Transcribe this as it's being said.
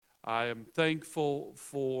I am thankful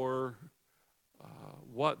for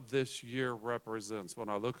what this year represents. When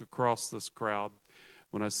I look across this crowd,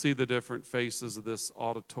 when I see the different faces of this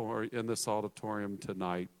auditorium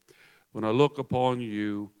tonight, when I look upon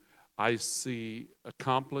you, I see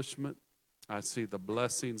accomplishment. I see the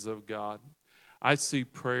blessings of God. I see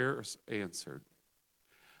prayers answered.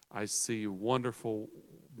 I see wonderful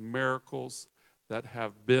miracles that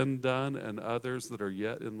have been done and others that are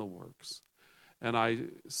yet in the works. And I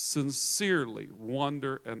sincerely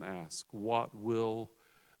wonder and ask, what will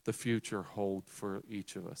the future hold for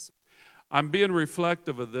each of us? I'm being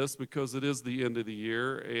reflective of this because it is the end of the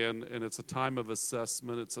year, and it's a time of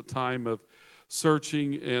assessment. It's a time of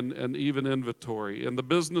searching and even inventory. In the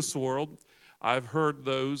business world, I've heard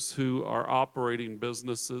those who are operating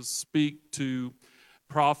businesses speak to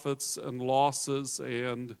profits and losses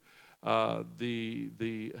and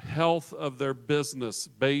the health of their business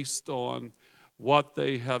based on what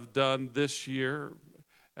they have done this year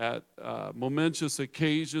at momentous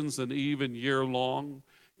occasions and even year-long,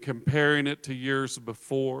 comparing it to years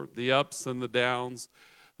before, the ups and the downs.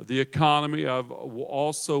 The economy, I've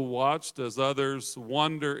also watched as others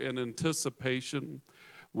wonder in anticipation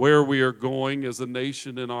where we are going as a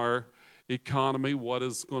nation in our economy, what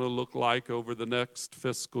is going to look like over the next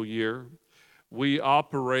fiscal year. We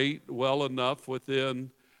operate well enough within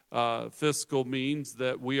fiscal means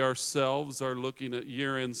that we ourselves are looking at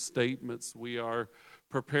year-end statements. We are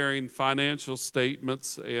preparing financial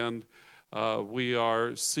statements, and we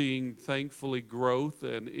are seeing, thankfully, growth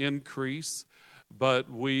and increase. But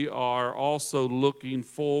we are also looking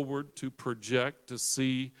forward to project to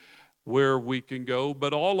see where we can go.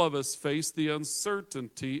 But all of us face the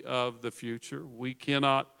uncertainty of the future. We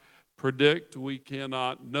cannot predict. We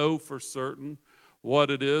cannot know for certain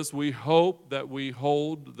what it is. We hope that we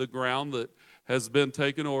hold the ground that has been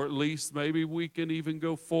taken, or at least maybe we can even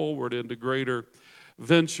go forward into greater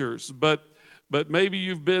ventures. But maybe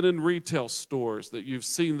you've been in retail stores that you've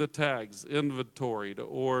seen the tags inventoried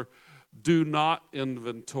or do not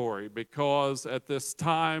inventory, because at this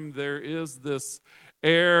time there is this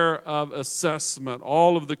air of assessment.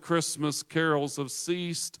 All of the Christmas carols have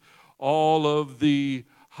ceased. All of the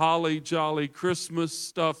holly jolly Christmas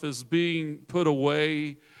stuff is being put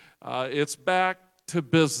away. It's back to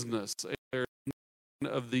business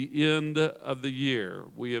of the end of the year.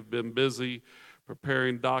 We have been busy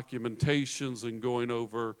preparing documentations and going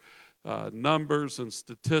over numbers and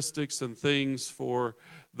statistics and things for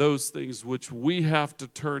those things which we have to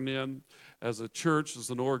turn in as a church, as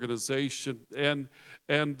an organization, and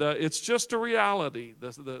it's just a reality.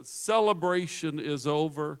 The celebration is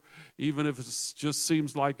over, even if it just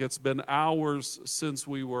seems like it's been hours since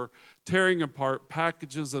we were tearing apart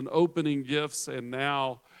packages and opening gifts, and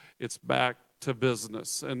now it's back to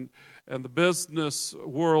business. And the business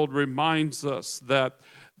world reminds us that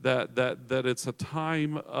it's a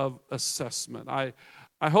time of assessment. I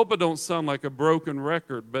hope I don't sound like a broken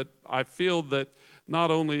record, but I feel that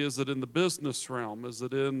not only is it in the business realm, is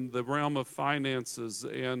it in the realm of finances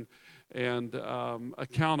and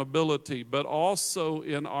accountability, but also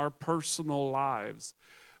in our personal lives.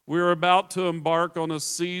 We're about to embark on a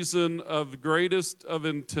season of greatest of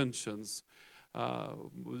intentions.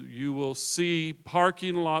 You will see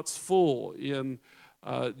parking lots full in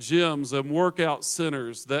gyms and workout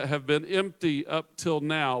centers that have been empty up till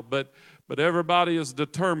now, but everybody is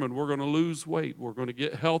determined. We're going to lose weight. We're going to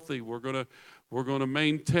get healthy. We're going to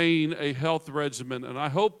maintain a health regimen, and I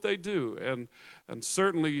hope they do, and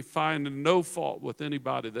certainly find no fault with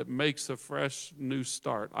anybody that makes a fresh new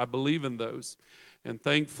start. I believe in those, and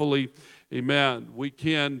thankfully, amen, we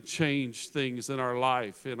can change things in our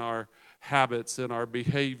life, in our habits, in our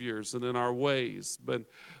behaviors, and in our ways.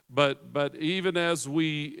 But even as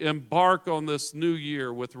we embark on this new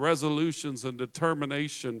year with resolutions and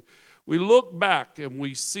determination, we look back and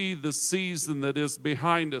we see the season that is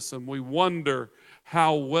behind us, and we wonder,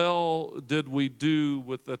 how well did we do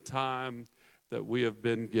with the time that we have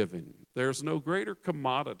been given? There's no greater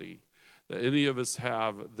commodity that any of us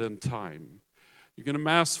have than time. You can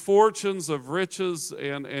amass fortunes of riches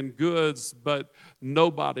and goods, but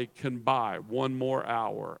nobody can buy one more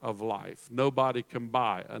hour of life. Nobody can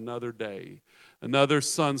buy another day, another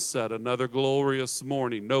sunset, another glorious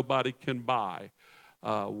morning. Nobody can buy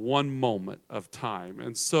one moment of time.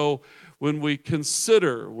 And so when we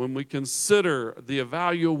consider the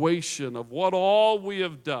evaluation of what all we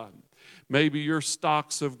have done, Maybe your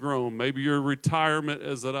stocks have grown. Maybe your retirement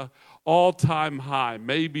is at an all-time high.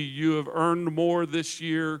 Maybe you have earned more this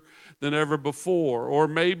year than ever before. Or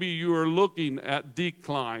maybe you are looking at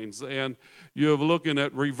declines and you're looking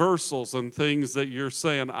at reversals and things that you're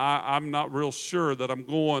saying, I'm not real sure that I'm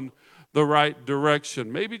going the right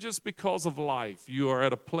direction. Maybe just because of life, you are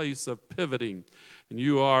at a place of pivoting and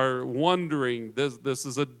you are wondering, this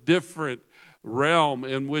is a different realm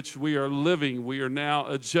in which we are living. We are now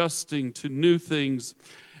adjusting to new things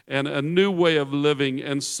and a new way of living.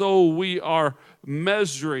 And so we are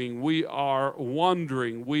measuring, we are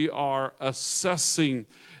wondering, we are assessing,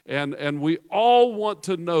 and we all want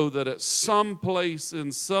to know that at some place,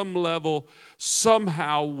 in some level,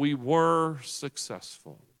 somehow we were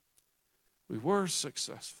successful. We were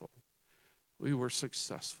successful. We were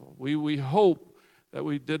successful. We hope that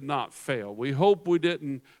we did not fail. We hope we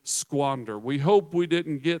didn't squander. We hope we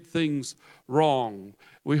didn't get things wrong.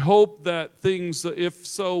 We hope that things, if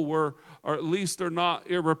so, were, or at least are not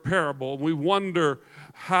irreparable. We wonder,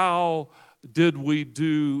 how did we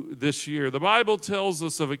do this year? The Bible tells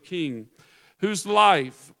us of a king whose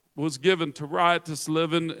life was given to riotous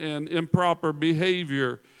living and improper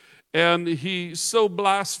behavior. And he so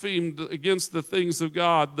blasphemed against the things of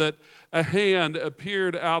God that a hand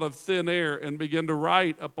appeared out of thin air and began to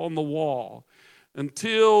write upon the wall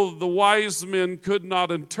until the wise men could not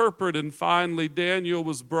interpret. And finally Daniel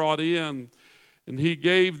was brought in, and he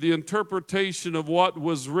gave the interpretation of what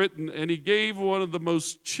was written. And he gave one of the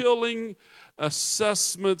most chilling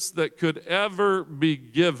assessments that could ever be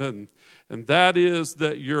given. And that is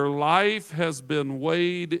that your life has been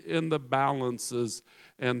weighed in the balances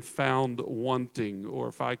and found wanting, or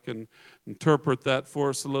if I can interpret that for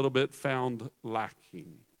us a little bit, found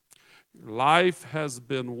lacking. Your life has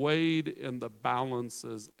been weighed in the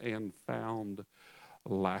balances and found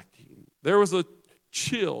lacking. There was a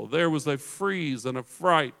chill, there was a freeze and a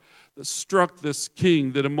fright that struck this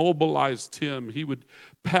king, that immobilized him. He would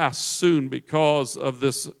pass soon because of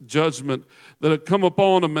this judgment that had come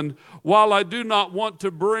upon him. And while I do not want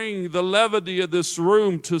to bring the levity of this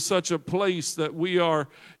room to such a place that we are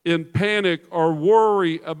in panic or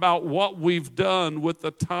worry about what we've done with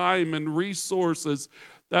the time and resources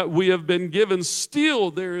that we have been given,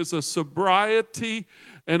 still there is a sobriety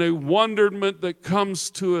and a wonderment that comes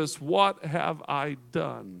to us. What have I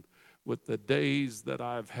done with the days that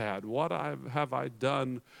I've had? What have I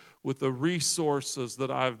done with the resources that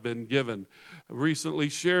I've been given? I recently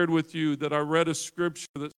shared with you that I read a scripture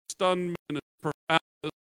that stunned me and is profound.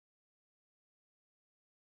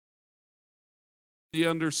 The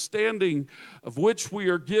understanding of which we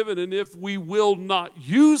are given, and if we will not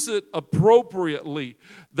use it appropriately,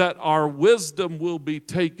 that our wisdom will be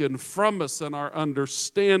taken from us and our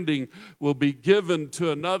understanding will be given to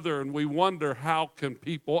another. And we wonder, how can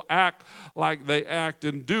people act like they act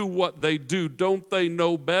and do what they do? Don't they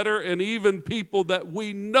know better? And even people that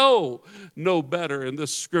we know better. And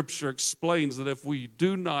this scripture explains that if we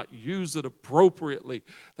do not use it appropriately,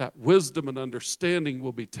 that wisdom and understanding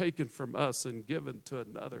will be taken from us and given to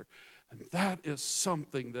another. And that is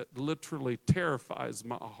something that literally terrifies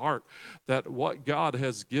my heart, that what God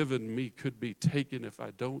has given me could be taken if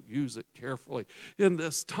I don't use it carefully. In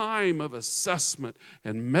this time of assessment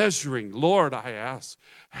and measuring, Lord, I ask,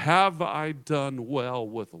 have I done well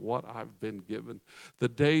with what I've been given? The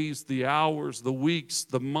days, the hours, the weeks,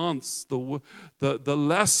 the months, the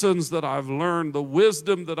lessons that I've learned, the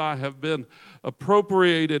wisdom that I have been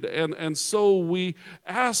appropriated. And so we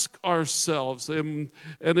ask ourselves, and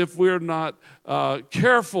if we're not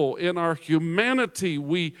careful in our humanity,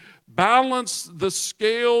 we balance the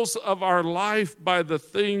scales of our life by the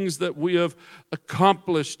things that we have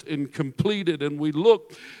accomplished and completed, and we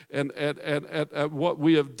look at what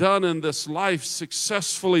we have done in this life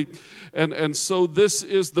successfully, and so this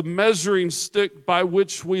is the measuring stick by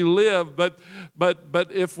which we live. But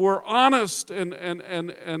if we're honest,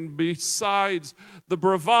 and besides the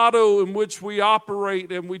bravado in which we operate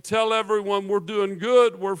and we tell everyone we're doing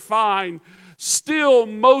good, we're fine, still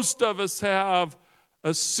most of us have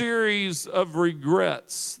a series of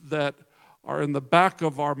regrets that are in the back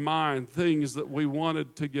of our mind, things that we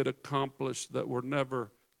wanted to get accomplished that were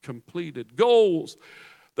never completed, goals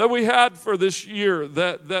that we had for this year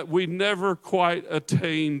that we never quite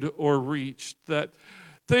attained or reached, that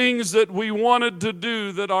things that we wanted to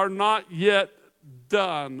do that are not yet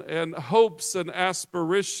done, and hopes and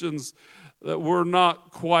aspirations that were not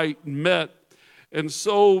quite met. And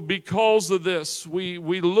so because of this, we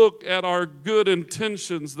look at our good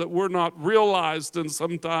intentions that were not realized, and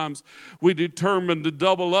sometimes we determine to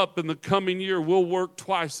double up in the coming year. We'll work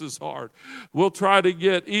twice as hard. We'll try to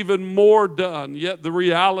get even more done. Yet the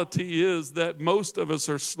reality is that most of us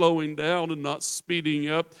are slowing down and not speeding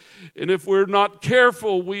up. And if we're not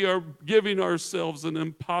careful, we are giving ourselves an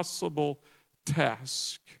impossible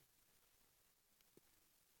task.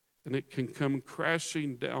 And it can come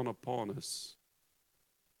crashing down upon us.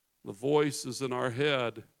 The voices in our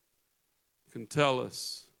head can tell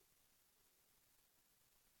us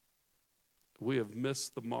we have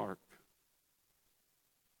missed the mark,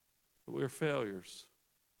 that we're failures.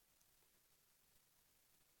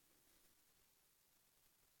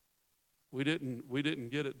 We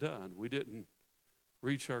didn't get it done. We didn't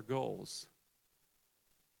reach our goals.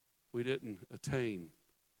 We didn't attain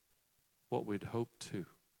what we'd hoped to.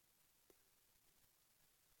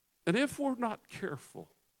 And if we're not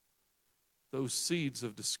careful, those seeds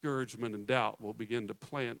of discouragement and doubt will begin to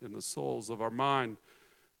plant in the souls of our mind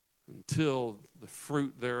until the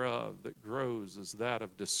fruit thereof that grows is that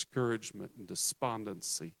of discouragement and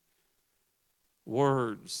despondency.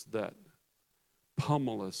 Words that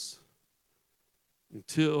pummel us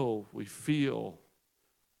until we feel,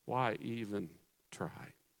 why even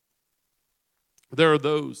try? There are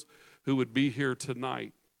those who would be here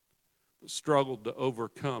tonight but struggled to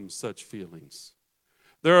overcome such feelings.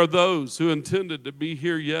 There are those who intended to be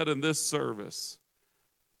here yet in this service,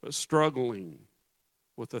 but struggling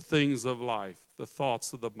with the things of life, the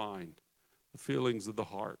thoughts of the mind, the feelings of the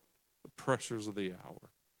heart, the pressures of the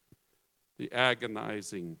hour, the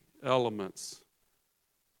agonizing elements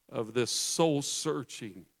of this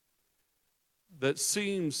soul-searching that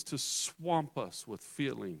seems to swamp us with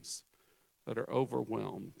feelings that are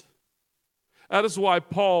overwhelmed. That is why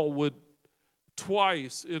Paul would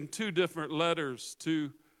twice in two different letters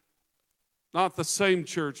to not the same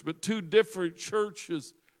church, but two different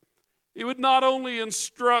churches, he would not only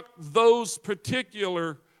instruct those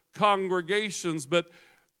particular congregations, but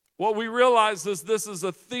what we realize is this is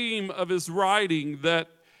a theme of his writing, that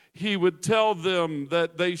he would tell them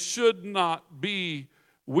that they should not be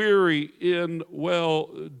weary in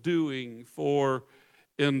well-doing, for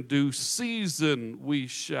in due season we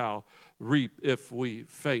shall reap if we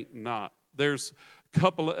faint not. There's a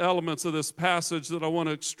couple of elements of this passage that I want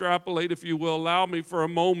to extrapolate, if you will allow me for a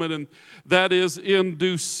moment, and that is in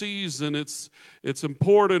due season. It's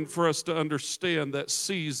important for us to understand that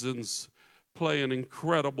seasons play an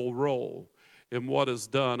incredible role in what is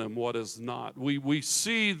done and what is not. We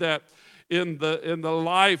see that in the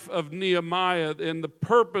life of Nehemiah, in the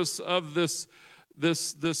purpose of this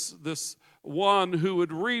one who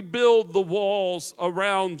would rebuild the walls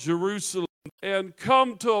around Jerusalem and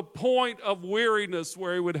come to a point of weariness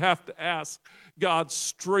where he would have to ask God,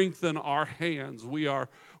 strengthen our hands. We are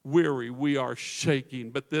weary, we are shaking.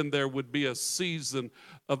 But then there would be a season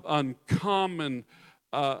of uncommon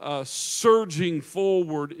surging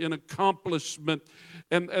forward in accomplishment.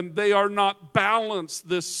 And they are not balanced.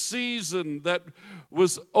 This season that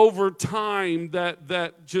was over time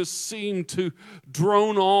that just seemed to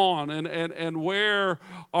drone on. And where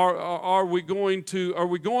are we going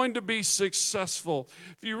to be successful?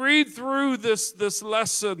 If you read through this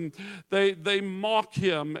lesson, they mock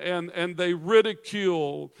him and they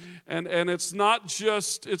ridicule. And it's not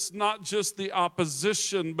just the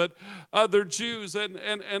opposition, but other Jews. And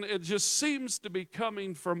it just seems to be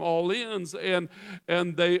coming from all ends. And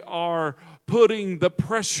they are putting the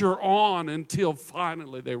pressure on until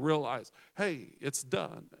finally they realize, hey, it's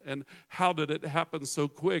done. And how did it happen so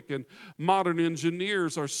quick? And modern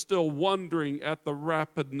engineers are still wondering at the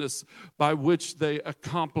rapidness by which they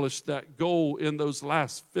accomplished that goal in those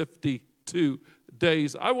last 52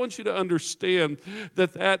 days. I want you to understand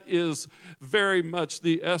that is very much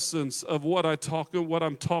the essence of what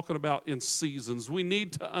I'm talking about in seasons. We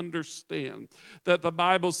need to understand that the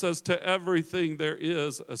Bible says to everything there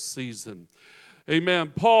is a season.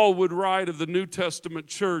 Amen. Paul would write of the New Testament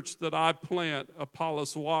church that I plant,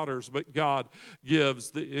 Apollos waters, but God gives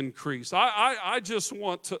the increase. I just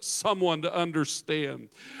want someone to understand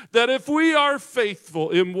that if we are faithful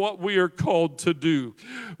in what we are called to do,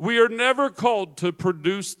 we are never called to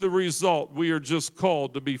produce the result. We are just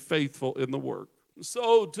called to be faithful in the work.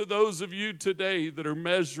 So to those of you today that are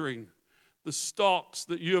measuring the stalks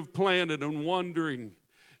that you have planted and wondering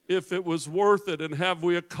if it was worth it, and have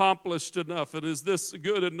we accomplished enough, and is this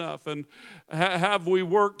good enough, and have we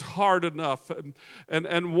worked hard enough,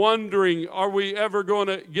 and wondering, are we ever going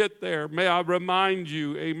to get there? May I remind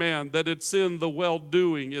you, amen, that it's in the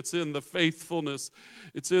well-doing, it's in the faithfulness,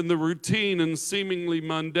 it's in the routine and seemingly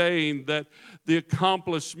mundane that the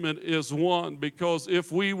accomplishment is won. Because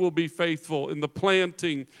if we will be faithful in the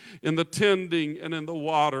planting, in the tending, and in the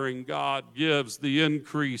watering, God gives the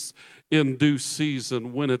increase in due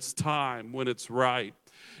season, when it's time, when it's right.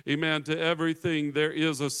 Amen. To everything there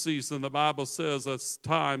is a season. The Bible says it's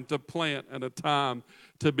time to plant and a time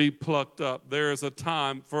to be plucked up. There is a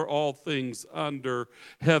time for all things under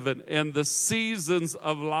heaven. And the seasons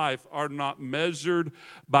of life are not measured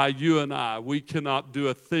by you and I. We cannot do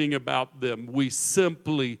a thing about them. We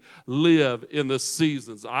simply live in the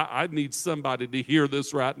seasons. I need somebody to hear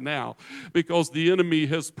this right now, because the enemy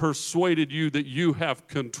has persuaded you that you have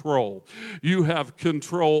control. You have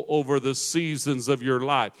control over the seasons of your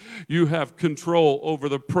life. You have control over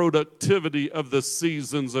the productivity of the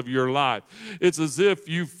seasons of your life. It's as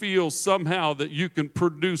if you feel somehow that you can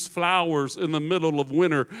produce flowers in the middle of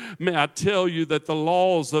winter. May I tell you that the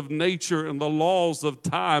laws of nature and the laws of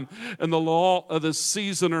time and the law of the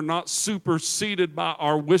season are not superseded by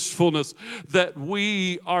our wishfulness, that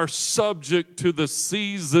we are subject to the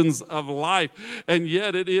seasons of life. And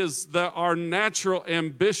yet it is our natural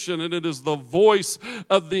ambition, and it is the voice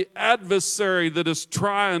of the adversary that is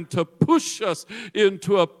trying to push us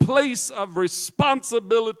into a place of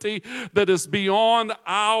responsibility that is beyond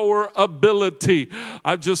our ability.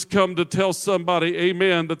 I've just come to tell somebody,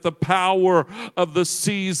 amen, that the power of the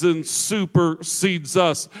season supersedes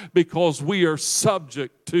us, because we are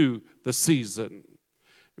subject to the season.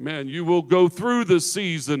 Man, you will go through the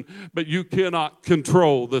season, but you cannot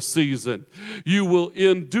control the season. You will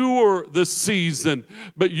endure the season,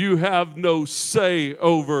 but you have no say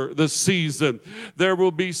over the season. There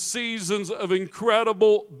will be seasons of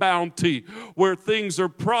incredible bounty where things are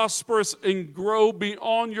prosperous and grow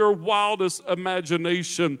beyond your wildest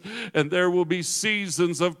imagination. And there will be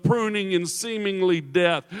seasons of pruning and seemingly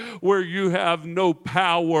death where you have no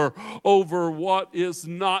power over what is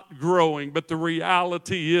not growing. But the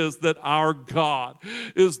reality is that our God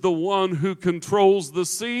is the one who controls the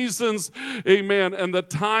seasons, amen, and the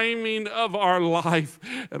timing of our life.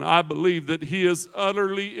 And I believe that He is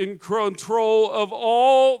utterly in control of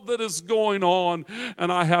all that is going on. And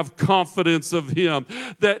I have confidence of Him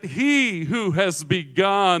that He who has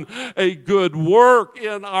begun a good work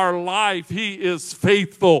in our life, He is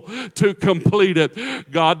faithful to complete it.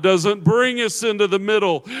 God doesn't bring us into the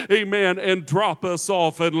middle, amen, and drop us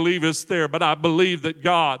off and leave us there. But I believe that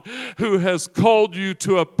God, who has called you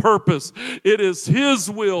to a purpose, it is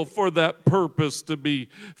His will for that purpose to be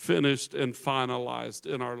finished and finalized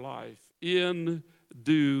in our life. In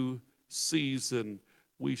due season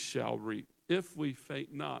we shall reap, if we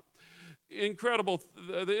faint not. Incredible,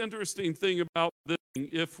 the interesting thing about this,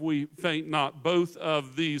 if we faint not, both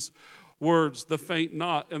of these words, the faint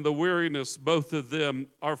not and the weariness, both of them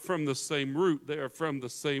are from the same root. They are from the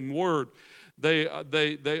same word.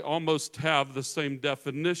 They almost have the same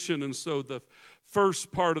definition. And so the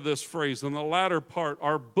first part of this phrase and the latter part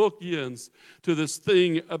are bookends to this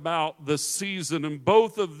thing about the season. And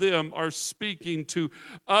both of them are speaking to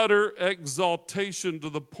utter exaltation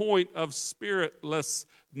to the point of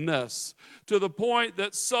spiritlessness, to the point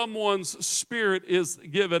that someone's spirit is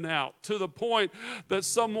given out, to the point that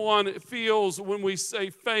someone feels, when we say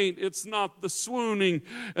faint, it's not the swooning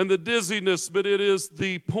and the dizziness, but it is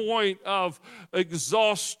the point of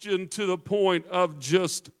exhaustion, to the point of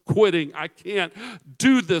just quitting. I can't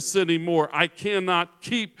do this anymore. I cannot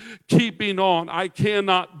keeping on. I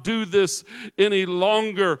cannot do this any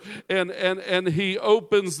longer. And he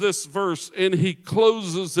opens this verse and he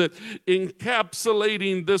closes it,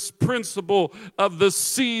 encapsulating this principle of the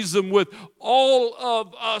season with all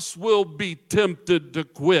of us will be tempted to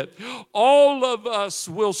quit. All of us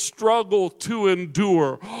will struggle to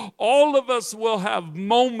endure. All of us will have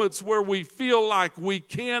moments where we feel like we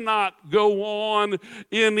cannot go on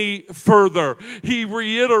any further. He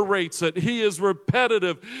reiterates it. He is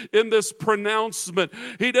repetitive in this pronouncement.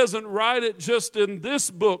 He doesn't write it just in this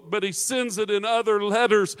book, but he sends it in other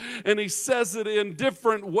letters, and he says it in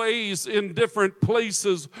different ways in different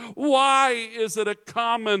places. Why is it a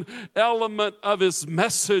common element of his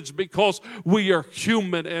message? Because we are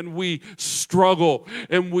human and we struggle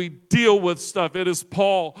and we deal with stuff. It is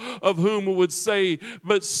Paul of whom would say,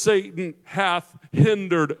 but Satan hath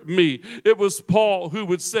hindered me. It was Paul who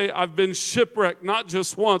would would say, I've been shipwrecked not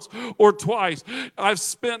just once or twice. I've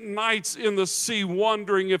spent nights in the sea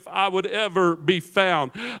wondering if I would ever be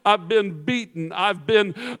found. I've been beaten. I've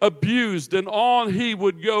been abused. And on he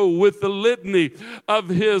would go with the litany of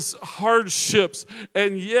his hardships.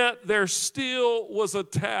 And yet there still was a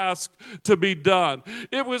task to be done.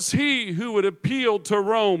 It was he who would appeal to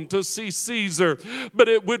Rome to see Caesar, but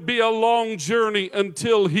it would be a long journey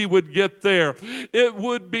until he would get there. It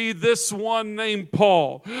would be this one named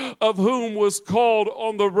Paul, of whom was called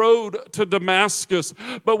on the road to Damascus,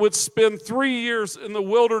 but would spend 3 years in the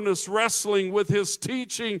wilderness wrestling with his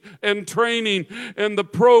teaching and training and the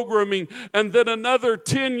programming, and then another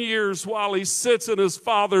 10 years while he sits in his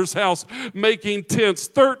father's house making tents.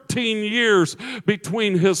 13 years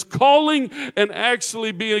between his calling and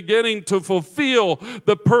actually beginning to fulfill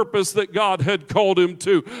the purpose that God had called him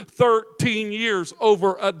to. 13 years,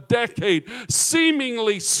 over a decade,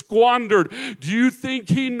 seemingly squandered. Do you think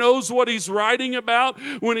he knows what he's writing about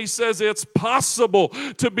when he says it's possible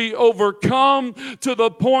to be overcome to the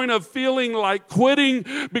point of feeling like quitting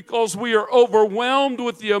because we are overwhelmed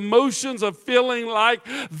with the emotions of feeling like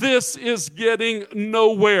this is getting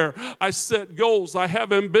nowhere? I set goals. I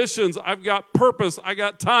have ambitions. I've got purpose. I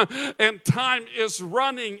got time. And time is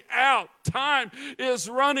running out. Time is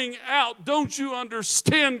running out. Don't you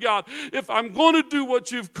understand, God? If I'm going to do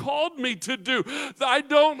what you've called me to do, I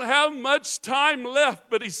don't have much time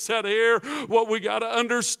left. But he said, here, what we got to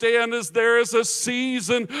understand is there is a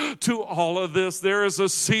season to all of this. There is a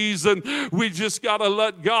season. We just got to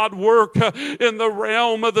let God work in the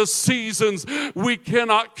realm of the seasons. We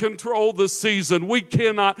cannot control the season. We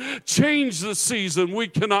cannot change the season. We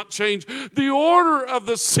cannot change the order of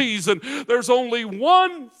the season. There's only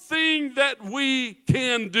one thing that we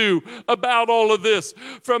can do about all of this.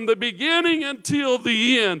 From the beginning until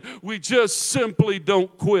the end, we just simply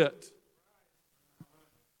don't quit.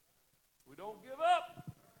 We don't give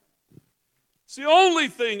up. It's the only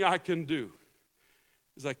thing I can do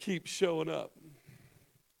is I keep showing up.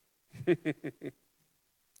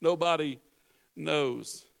 Nobody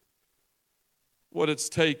knows what it's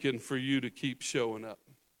taken for you to keep showing up.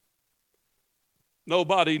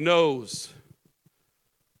 Nobody knows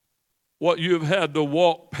what you have had to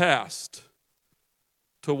walk past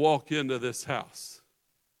to walk into this house.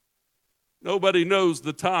 Nobody knows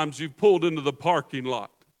the times you've pulled into the parking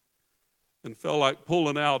lot and felt like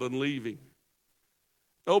pulling out and leaving.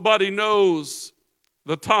 Nobody knows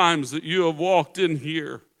the times that you have walked in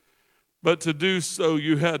here, but to do so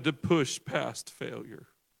you had to push past failure.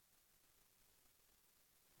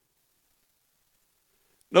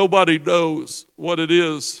 Nobody knows what it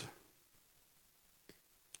is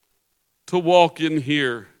to walk in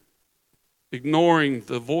here ignoring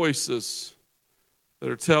the voices that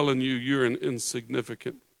are telling you you're an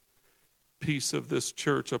insignificant piece of this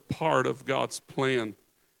church, a part of God's plan,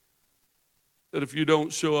 that if you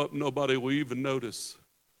don't show up, nobody will even notice.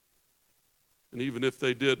 And even if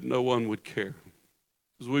they did, no one would care.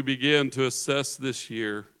 As we begin to assess this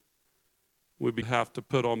year, we have to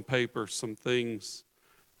put on paper some things,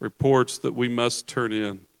 reports that we must turn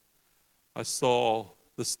in. I saw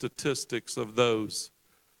the statistics of those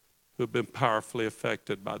who have been powerfully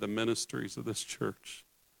affected by the ministries of this church.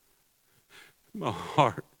 My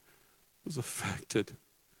heart was affected.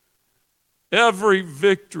 Every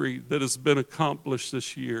victory that has been accomplished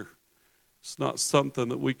this year, it's not something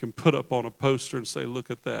that we can put up on a poster and say,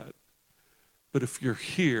 look at that. But if you're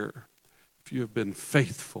here, if you have been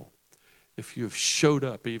faithful, if you have showed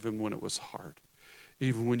up even when it was hard,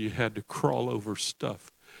 even when you had to crawl over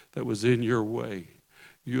stuff that was in your way,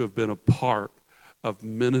 you have been a part of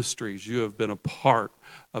ministries. You have been a part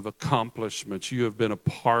of accomplishments. You have been a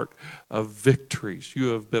part of victories. You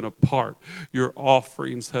have been a part. Your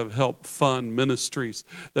offerings have helped fund ministries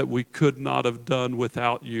that we could not have done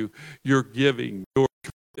without you. Your giving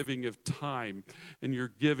of time and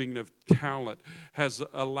your giving of talent has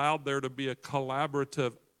allowed there to be a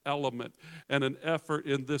collaborative element and an effort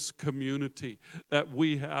in this community that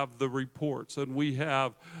we have the reports and we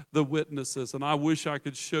have the witnesses. And I wish I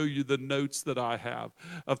could show you the notes that I have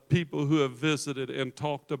of people who have visited and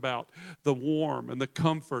talked about the warmth and the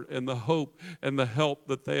comfort and the hope and the help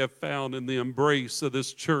that they have found in the embrace of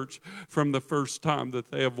this church from the first time that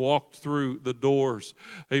they have walked through the doors.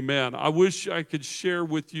 Amen. I wish I could share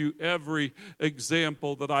with you every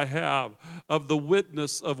example that I have of the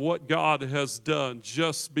witness of what God has done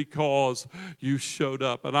just just because you showed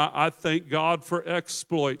up. And I thank God for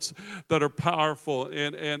exploits that are powerful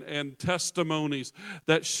and testimonies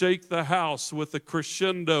that shake the house with the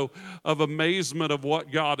crescendo of amazement of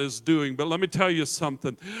what God is doing. But let me tell you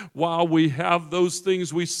something. While we have those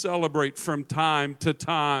things we celebrate from time to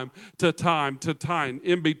time to time to time,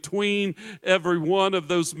 in between every one of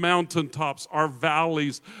those mountaintops are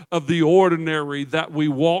valleys of the ordinary that we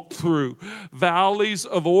walk through. Valleys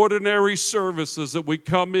of ordinary services that we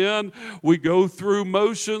come in, we go through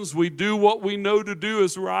motions, we do what we know to do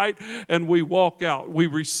is right, and we walk out. We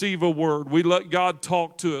receive a word. We let God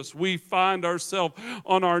talk to us. We find ourselves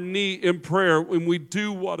on our knee in prayer when we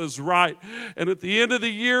do what is right. And at the end of the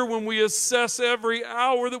year, when we assess every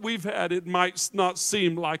hour that we've had, it might not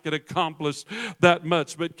seem like it accomplished that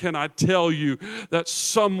much. But can I tell you that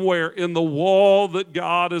somewhere in the wall that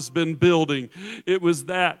God has been building, it was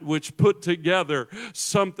that which put together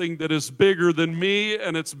something that is bigger than me,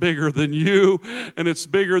 and it's bigger than you, and it's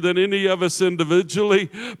bigger than any of us individually.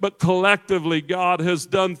 But collectively, God has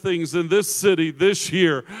done things in this city this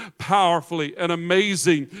year powerfully and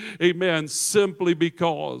amazing. Amen. Simply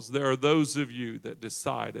because there are those of you that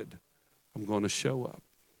decided, I'm going to show up.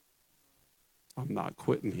 I'm not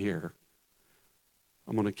quitting here.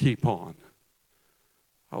 I'm going to keep on.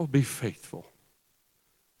 I will be faithful.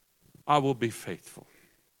 I will be faithful.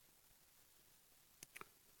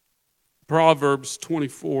 Proverbs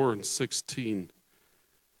 24:16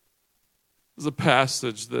 is a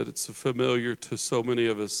passage that it's familiar to so many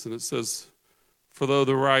of us, and it says, "For though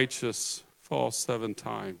the righteous fall 7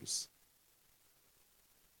 times,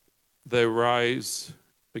 they rise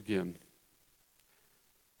again."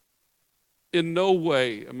 In no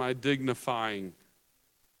way am I dignifying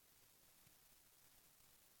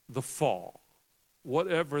the fall,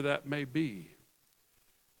 whatever that may be.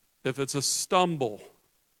 If it's a stumble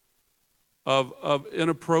of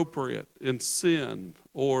inappropriate in sin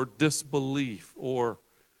or disbelief or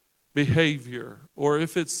behavior, or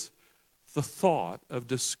if it's the thought of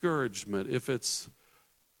discouragement, if it's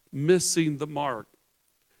missing the mark.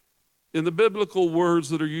 In the biblical words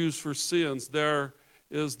that are used for sins, there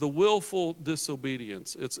is the willful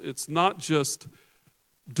disobedience. It's not just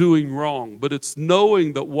doing wrong, but it's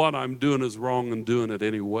knowing that what I'm doing is wrong and doing it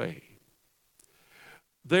anyway.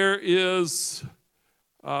 There is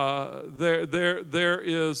there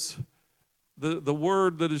is the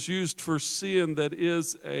word that is used for sin that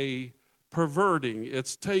is a perverting.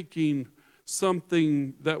 It's taking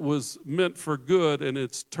something that was meant for good and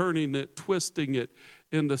it's turning it, twisting it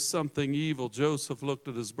into something evil. Joseph looked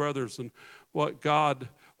at his brothers, and what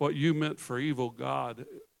you meant for evil, God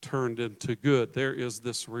turned into good. There is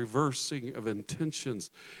this reversing of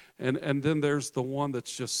intentions. And then there's the one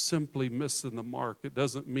that's just simply missing the mark. It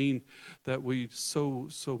doesn't mean that we so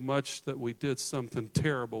much that we did something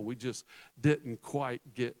terrible. We just didn't quite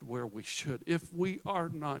get where we should. If we are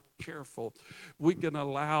not careful, we can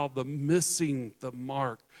allow the missing the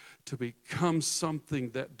mark to become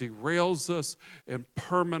something that derails us and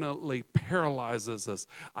permanently paralyzes us.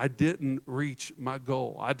 I didn't reach my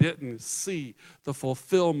goal. I didn't see the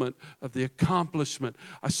fulfillment of the accomplishment.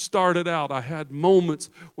 I started out, I had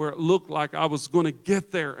moments where it looked like I was going to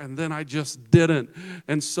get there, and then I just didn't.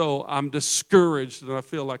 And so I'm discouraged, and I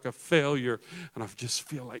feel like a failure, and I just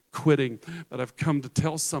feel like quitting. But I've come to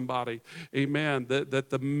tell somebody, amen,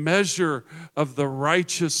 that the measure of the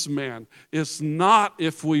righteous man is not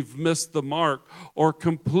if we've missed the mark or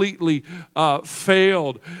completely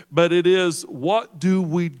failed, but it is what do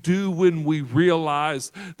we do when we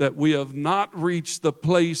realize that we have not reached the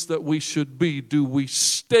place that we should be? Do we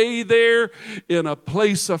stay there in a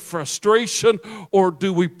place of frustration, or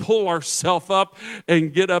do we pull ourselves up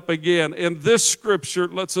and get up again? And this scripture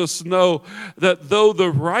lets us know that though the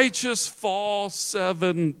righteous fall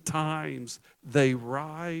 7 times, they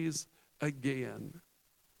rise again.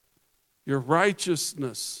 Your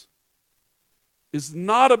righteousness is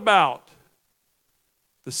not about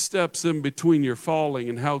the steps in between your falling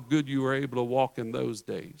and how good you were able to walk in those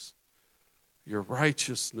days. Your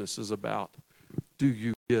righteousness is about, do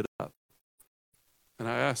you get up? And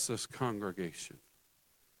I ask this congregation,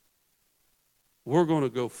 we're going to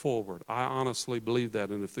go forward. I honestly believe that.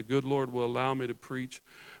 And if the good Lord will allow me to preach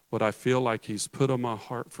what I feel like He's put on my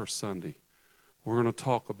heart for Sunday, we're going to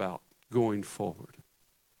talk about going forward.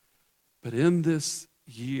 But in this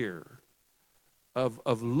year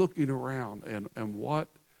of looking around and what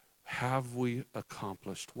have we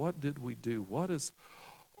accomplished? What did we do?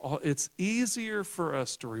 It's easier for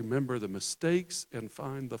us to remember the mistakes and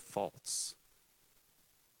find the faults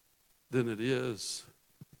than it is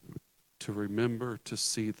to remember to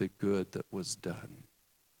see the good that was done.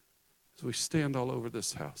 as we stand all over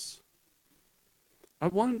this house. I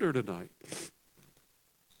wonder tonight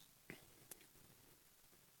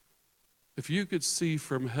if you could see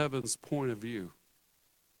from heaven's point of view.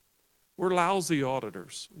 We're lousy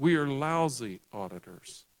auditors. We are lousy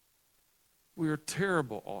auditors. We are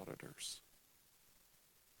terrible auditors.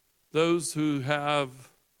 Those who have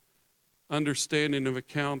understanding of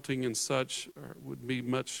accounting and such would be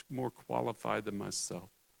much more qualified than myself.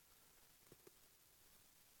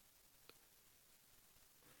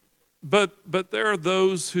 But there are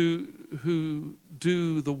those who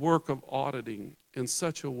do the work of auditing in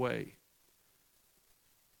such a way.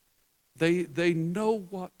 They know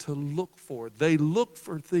what to look for. They look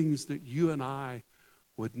for things that you and I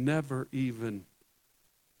would never even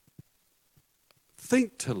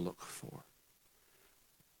think to look for.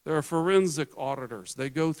 There are forensic auditors. They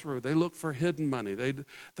go through, they look for hidden money.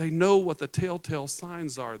 They know what the telltale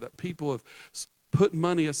signs are that people have put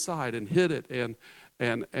money aside and hid it,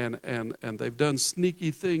 and they've done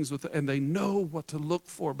sneaky things with it, and they know what to look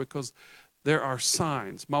for because there are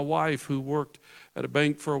signs. My wife, who worked at a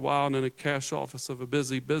bank for a while and in a cash office of a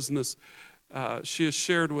busy business, she has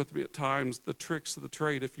shared with me at times the tricks of the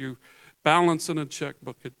trade. If you balance in a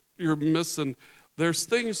checkbook, you're missing. There's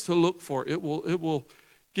things to look for. It will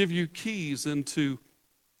give you keys into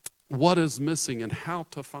what is missing and how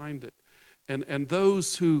to find it. And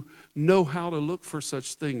those who know how to look for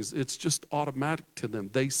such things, it's just automatic to them.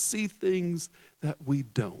 They see things that we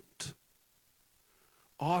don't.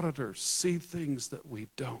 Auditors see things that we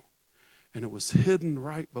don't. And it was hidden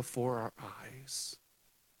right before our eyes.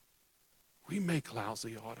 We make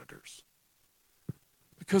lousy auditors.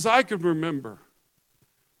 Because I can remember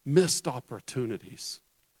missed opportunities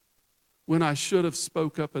when I should have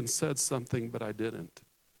spoke up and said something, but I didn't.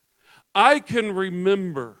 I can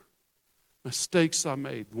remember mistakes I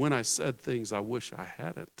made when I said things I wish I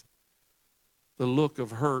hadn't. The look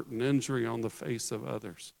of hurt and injury on the face of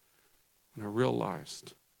others. And I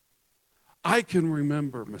realized I can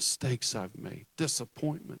remember mistakes I've made,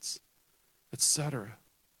 disappointments, etc.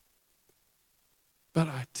 But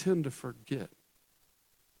I tend to forget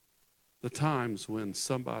the times when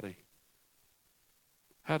somebody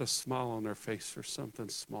had a smile on their face for something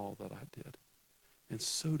small that I did. And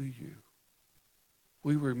so do you.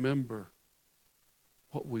 We remember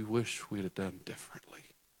what we wish we'd have done differently.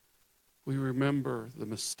 We remember the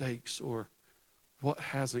mistakes or what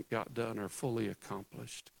hasn't got done or fully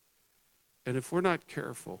accomplished. And if we're not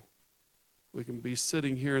careful, we can be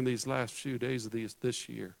sitting here in these last few days of this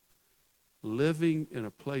year, living in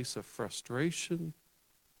a place of frustration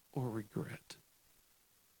or regret.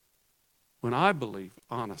 When I believe,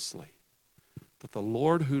 honestly, that the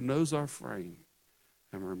Lord, who knows our frame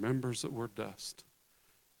and remembers that we're dust,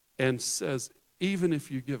 and says, even if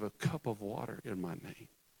you give a cup of water in my name,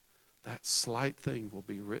 that slight thing will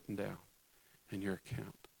be written down in your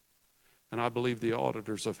account. And I believe the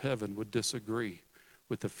auditors of heaven would disagree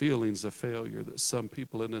with the feelings of failure that some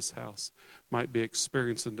people in this house might be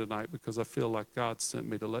experiencing tonight, because I feel like God sent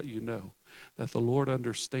me to let you know that the Lord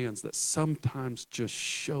understands that sometimes just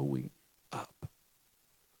showing up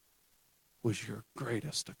was your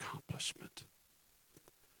greatest accomplishment.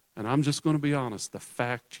 And I'm just going to be honest, the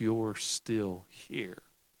fact you're still here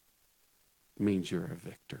means you're a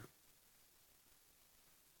victor.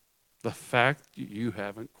 The fact you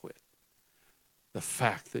haven't quit. The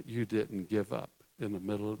fact that you didn't give up in the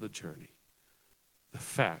middle of the journey. The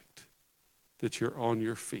fact that you're on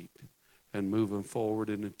your feet and moving forward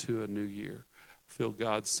into a new year. I feel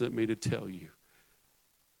God sent me to tell you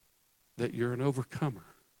that you're an overcomer.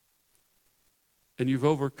 And you've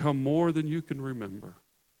overcome more than you can remember.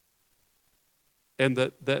 And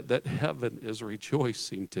that heaven is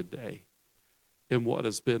rejoicing today in what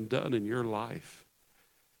has been done in your life.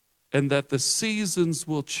 And that the seasons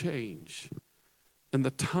will change. And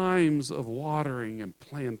the times of watering and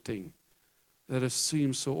planting that have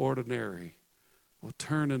seemed so ordinary will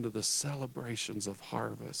turn into the celebrations of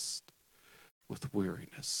harvest with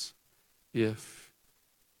weariness, if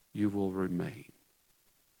you will remain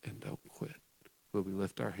and don't quit. Will we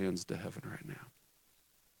lift our hands to heaven right now?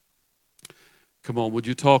 Come on, would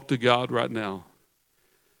you talk to God right now?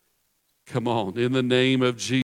 Come on, in the name of Jesus.